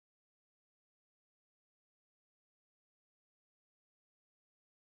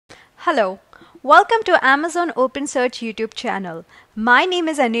Hello, welcome to Amazon OpenSearch YouTube channel. My name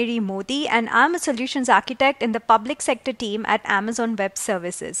is Aneri Modi and I'm a solutions architect in the public sector team at Amazon Web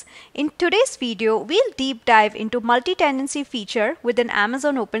Services. In today's video, we'll deep dive into multi-tenancy feature within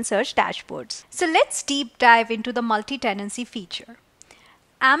Amazon OpenSearch dashboards. So let's deep dive into the multi-tenancy feature.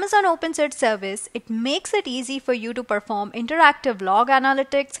 Amazon OpenSearch service, it makes it easy for you to perform interactive log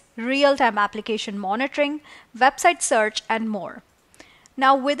analytics, real-time application monitoring, website search, and more.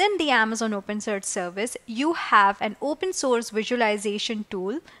 Now within the Amazon OpenSearch service, you have an open source visualization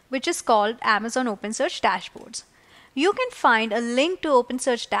tool which is called Amazon OpenSearch Dashboards. You can find a link to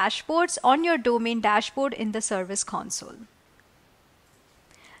OpenSearch Dashboards on your domain dashboard in the service console.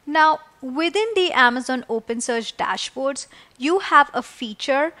 Now within the Amazon OpenSearch Dashboards, you have a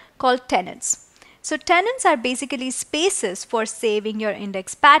feature called tenants. So tenants are basically spaces for saving your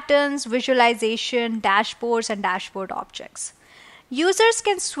index patterns, visualization, dashboards, and dashboard objects. Users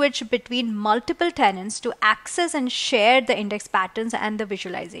can switch between multiple tenants to access and share the index patterns and the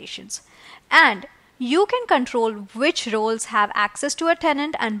visualizations. And you can control which roles have access to a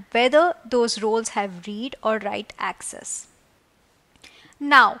tenant and whether those roles have read or write access.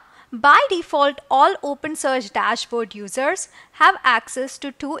 Now, by default, all OpenSearch dashboard users have access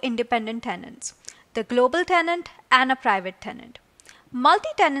to two independent tenants, the global tenant and a private tenant.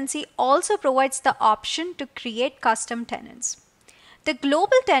 Multi-tenancy also provides the option to create custom tenants. The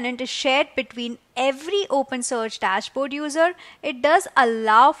global tenant is shared between every OpenSearch dashboard user. It does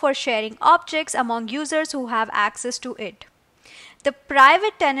allow for sharing objects among users who have access to it. The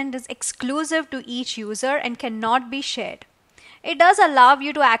private tenant is exclusive to each user and cannot be shared. It does allow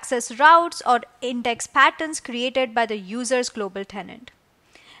you to access routes or index patterns created by the user's global tenant.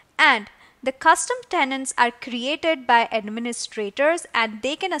 And the custom tenants are created by administrators and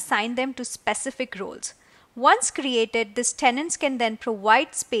they can assign them to specific roles. Once created, these tenants can then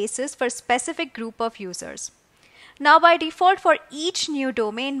provide spaces for a specific group of users. Now by default, for each new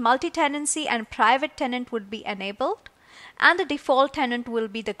domain, multi-tenancy and private tenant would be enabled and the default tenant will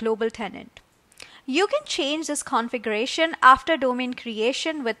be the global tenant. You can change this configuration after domain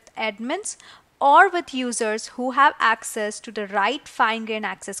creation with admins or with users who have access to the right fine-grained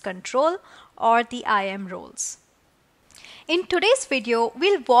access control or the IAM roles. In today's video,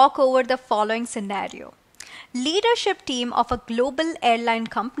 we'll walk over the following scenario. Leadership team of a global airline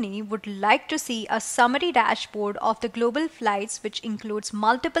company would like to see a summary dashboard of the global flights, which includes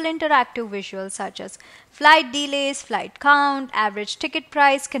multiple interactive visuals such as flight delays, flight count, average ticket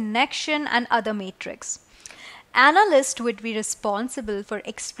price, connection, and other metrics. Analyst would be responsible for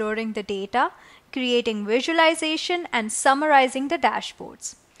exploring the data, creating visualization, and summarizing the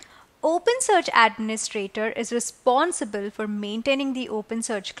dashboards. OpenSearch administrator is responsible for maintaining the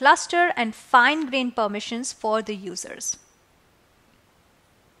OpenSearch cluster and fine-grained permissions for the users.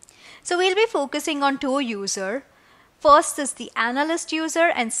 So we'll be focusing on two users. First is the analyst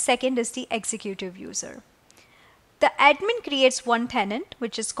user and second is the executive user. The admin creates one tenant,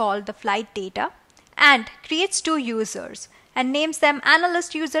 which is called the flight data, and creates two users and names them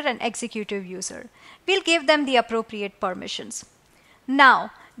analyst user and executive user. We'll give them the appropriate permissions.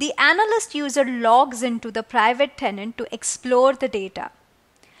 Now, the analyst user logs into the private tenant to explore the data.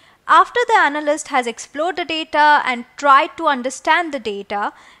 After the analyst has explored the data and tried to understand the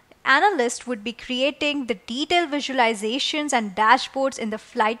data, analyst would be creating the detailed visualizations and dashboards in the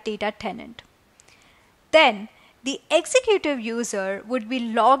flight data tenant. Then, the executive user would be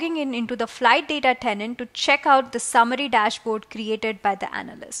logging into the flight data tenant to check out the summary dashboard created by the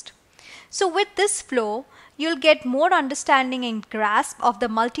analyst. So with this flow, you'll get more understanding and grasp of the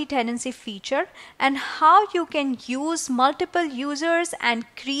multi-tenancy feature and how you can use multiple users and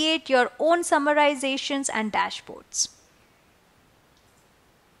create your own summarizations and dashboards.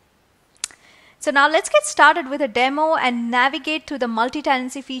 So now let's get started with a demo and navigate through the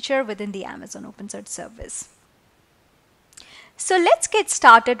multi-tenancy feature within the Amazon OpenSearch service. So let's get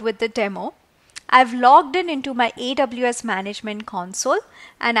started with the demo. I've logged into my AWS management console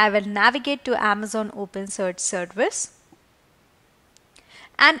and I will navigate to Amazon OpenSearch service.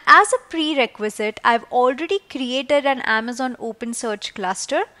 And as a prerequisite, I've already created an Amazon OpenSearch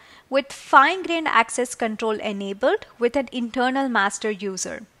cluster with fine-grained access control enabled with an internal master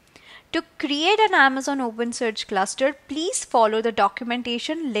user. To create an Amazon OpenSearch cluster, please follow the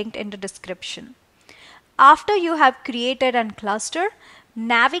documentation linked in the description. After you have created a cluster,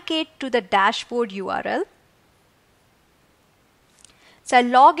 navigate to the dashboard URL. So I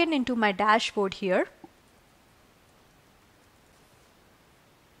log into my dashboard here.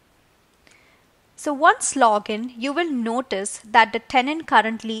 So once log in, you will notice that the tenant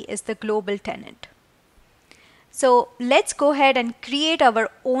currently is the global tenant. So let's go ahead and create our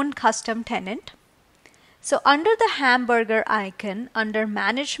own custom tenant. So under the hamburger icon, under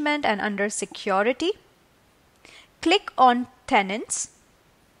management and under security, click on tenants.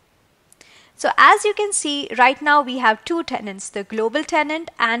 So as you can see right now we have two tenants, the global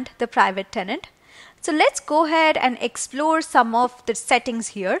tenant and the private tenant. So let's go ahead and explore some of the settings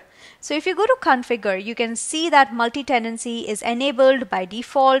here. So if you go to configure, you can see that multi-tenancy is enabled by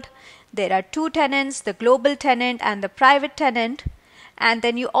default. There are two tenants, the global tenant and the private tenant. And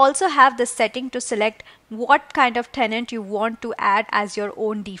then you also have the setting to select what kind of tenant you want to add as your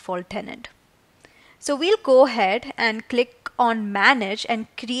own default tenant. So we'll go ahead and click on manage and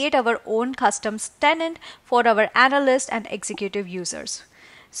create our own custom tenant for our analyst and executive users.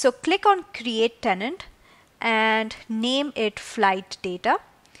 So click on create tenant and name it flight data.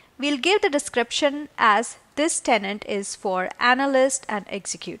 We'll give the description as this tenant is for analysts and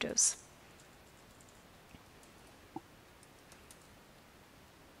executives.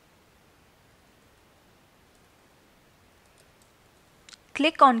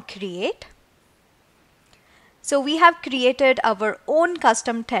 Click on create. So we have created our own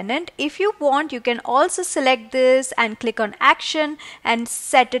custom tenant. If you want, you can also select this and click on action and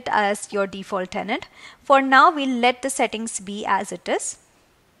set it as your default tenant. For now, we'll let the settings be as it is.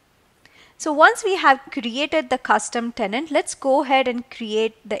 So once we have created the custom tenant, let's go ahead and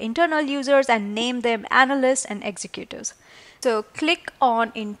create the internal users and name them analysts and executives. So click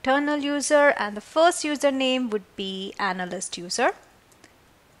on internal user and the first username would be analyst user.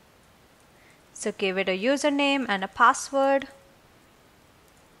 So give it a username and a password.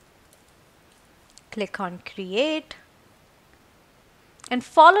 Click on create and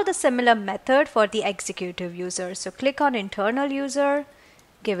follow the similar method for the executive user. So click on internal user,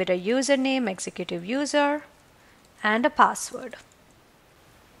 give it a username, executive user, and a password.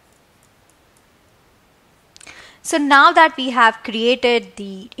 So now that we have created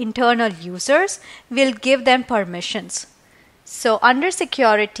the internal users, we'll give them permissions. So under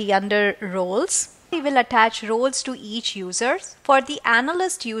security, under roles, we will attach roles to each user. For the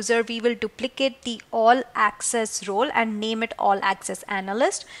analyst user, we will duplicate the all access role and name it all access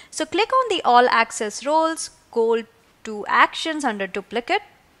analyst. So click on the all access roles, go to actions under duplicate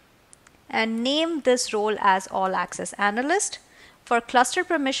and name this role as all access analyst. For cluster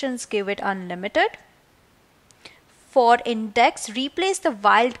permissions, give it unlimited. For index, replace the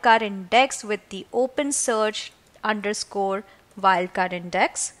wildcard index with the OpenSearch _ wildcard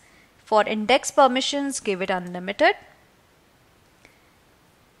index. For index permissions, give it unlimited.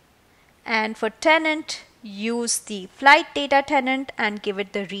 And for tenant, use the flight data tenant and give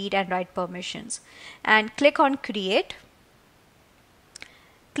it the read and write permissions. And click on create.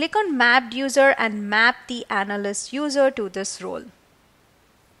 Click on mapped user and map the analyst user to this role.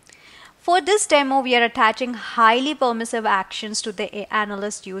 For this demo, we are attaching highly permissive actions to the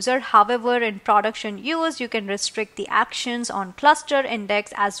analyst user. However, in production use, you can restrict the actions on cluster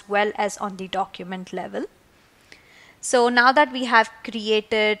index as well as on the document level. So now that we have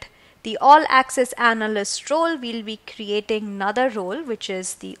created the all access analyst role, we'll be creating another role, which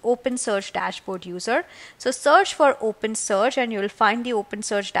is the OpenSearch dashboard user. So search for OpenSearch and you'll find the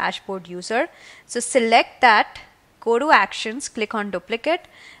OpenSearch dashboard user. So select that, go to actions, click on duplicate,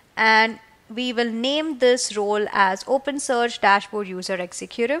 and we will name this role as OpenSearch dashboard user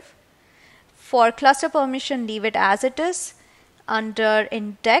executive. For cluster permission, leave it as it is. Under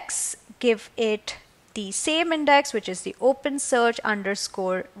index, give it the same index, which is the OpenSearch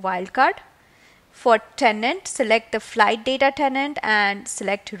 _ wildcard. For tenant, select the flight data tenant and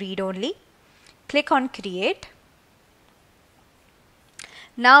select read only. Click on create.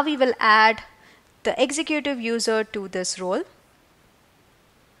 Now we will add the executive user to this role.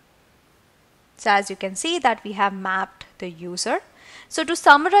 So as you can see that we have mapped the user. So to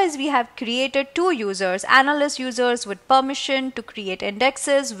summarize, we have created two users, analyst users with permission to create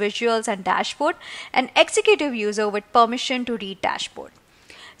indexes, visuals and dashboard, and executive user with permission to read dashboard.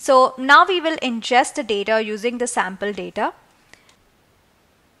 So now we will ingest the data using the sample data.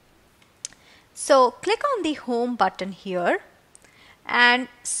 So click on the home button here and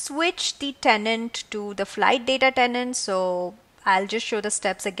switch the tenant to the flight data tenant. So I'll just show the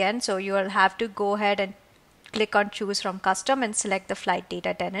steps again. So you will have to go ahead and click on choose from custom and select the flight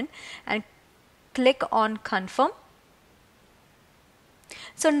data tenant and click on confirm.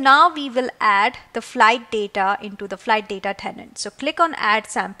 So now we will add the flight data into the flight data tenant. So click on add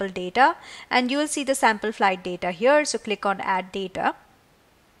sample data and you will see the sample flight data here. So click on add data.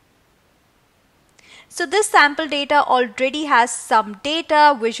 So this sample data already has some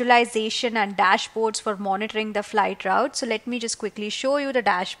data, visualization and dashboards for monitoring the flight route. So let me just quickly show you the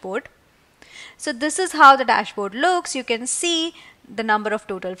dashboard. So this is how the dashboard looks. You can see the number of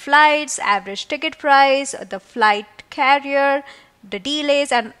total flights, average ticket price, the flight carrier, the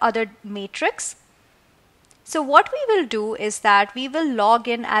delays, and other metrics. So what we will do is that we will log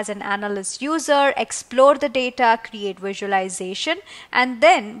in as an analyst user, explore the data, create visualization, and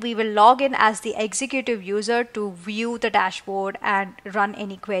then we will log in as the executive user to view the dashboard and run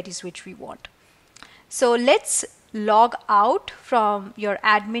any queries which we want. So let's log out from your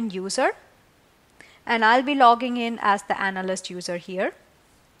admin user, and I'll be logging in as the analyst user here.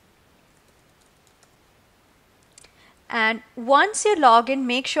 And once you log in,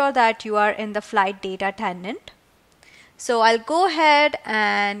 make sure that you are in the flight data tenant. So I'll go ahead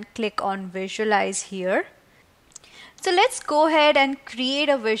and click on visualize here. So let's go ahead and create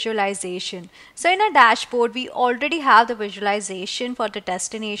a visualization. So in our dashboard, we already have the visualization for the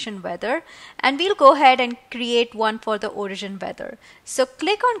destination weather, and we'll go ahead and create one for the origin weather. So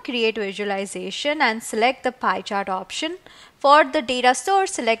click on create visualization and select the pie chart option. For the data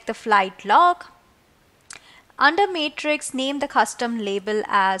source, select the flight log. Under matrix, name the custom label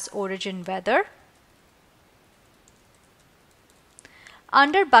as origin weather.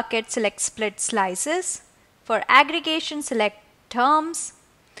 Under bucket, select split slices. For aggregation, select terms.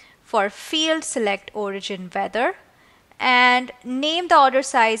 For field, select origin weather. And name the order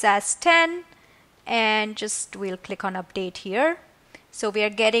size as 10. And we'll click on update here. So we are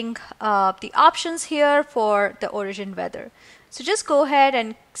getting the options here for the origin weather. So just go ahead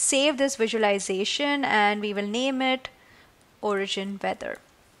and save this visualization, and we will name it origin weather.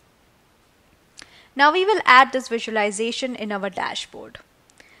 Now we will add this visualization in our dashboard.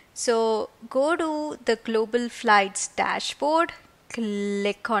 So go to the global flights dashboard,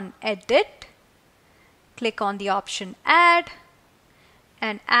 click on edit, click on the option add,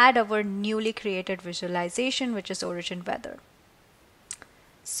 and add our newly created visualization, which is origin weather.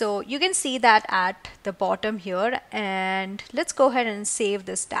 So you can see that at the bottom here, and let's go ahead and save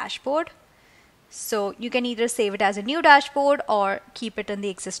this dashboard. So you can either save it as a new dashboard or keep it in the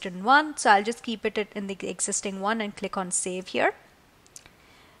existing one. So I'll just keep it in the existing one and click on save here.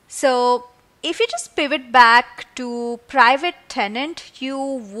 So if you just pivot back to private tenant, you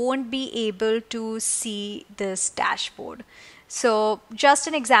won't be able to see this dashboard. So just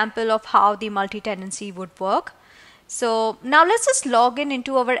an example of how the multi-tenancy would work. So now let's just log in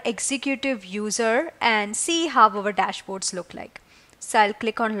into our executive user and see how our dashboards look like. So I'll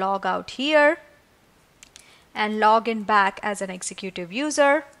click on log out here and log in back as an executive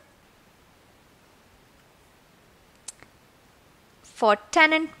user. For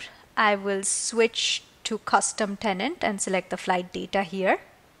tenant, I will switch to custom tenant and select the flight data here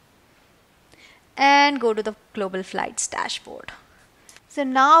and go to the global flights dashboard. So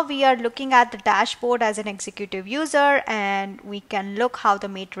now we are looking at the dashboard as an executive user, and we can look how the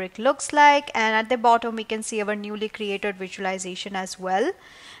matrix looks like, and at the bottom we can see our newly created visualization as well.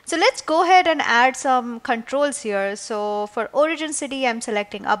 So let's go ahead and add some controls here. So for origin city, I'm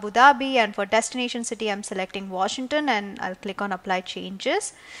selecting Abu Dhabi, and for destination city, I'm selecting Washington, and I'll click on apply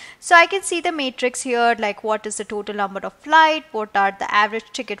changes. So I can see the matrix here, like what is the total number of flight, what are the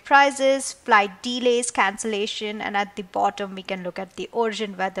average ticket prices, flight delays, cancellation, and at the bottom we can look at the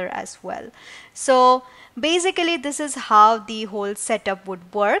origin weather as well. So basically this is how the whole setup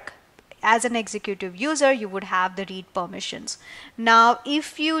would work. As an executive user, you would have the read permissions. Now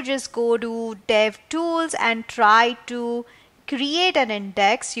if you just go to dev tools and try to create an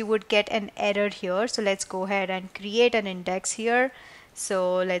index, you would get an error here. So let's go ahead and create an index here.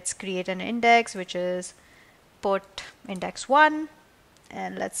 So let's create an index, which is put index 1,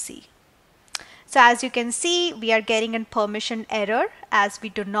 and let's see. So as you can see, we are getting a permission error as we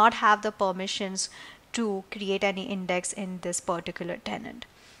do not have the permissions to create any index in this particular tenant.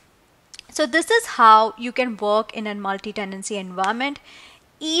 So this is how you can work in a multi-tenancy environment.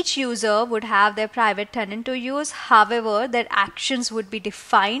 Each user would have their private tenant to use. However, their actions would be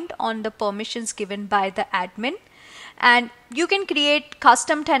defined on the permissions given by the admin. And you can create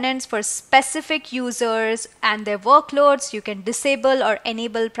custom tenants for specific users and their workloads. You can disable or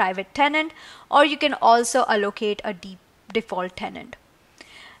enable private tenant, or you can also allocate a default tenant.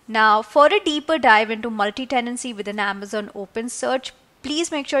 Now, for a deeper dive into multi-tenancy within Amazon OpenSearch,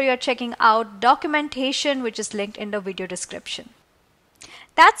 please make sure you're checking out documentation, which is linked in the video description.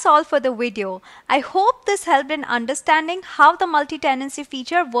 That's all for the video. I hope this helped in understanding how the multi-tenancy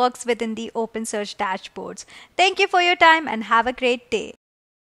feature works within the OpenSearch dashboards. Thank you for your time and have a great day.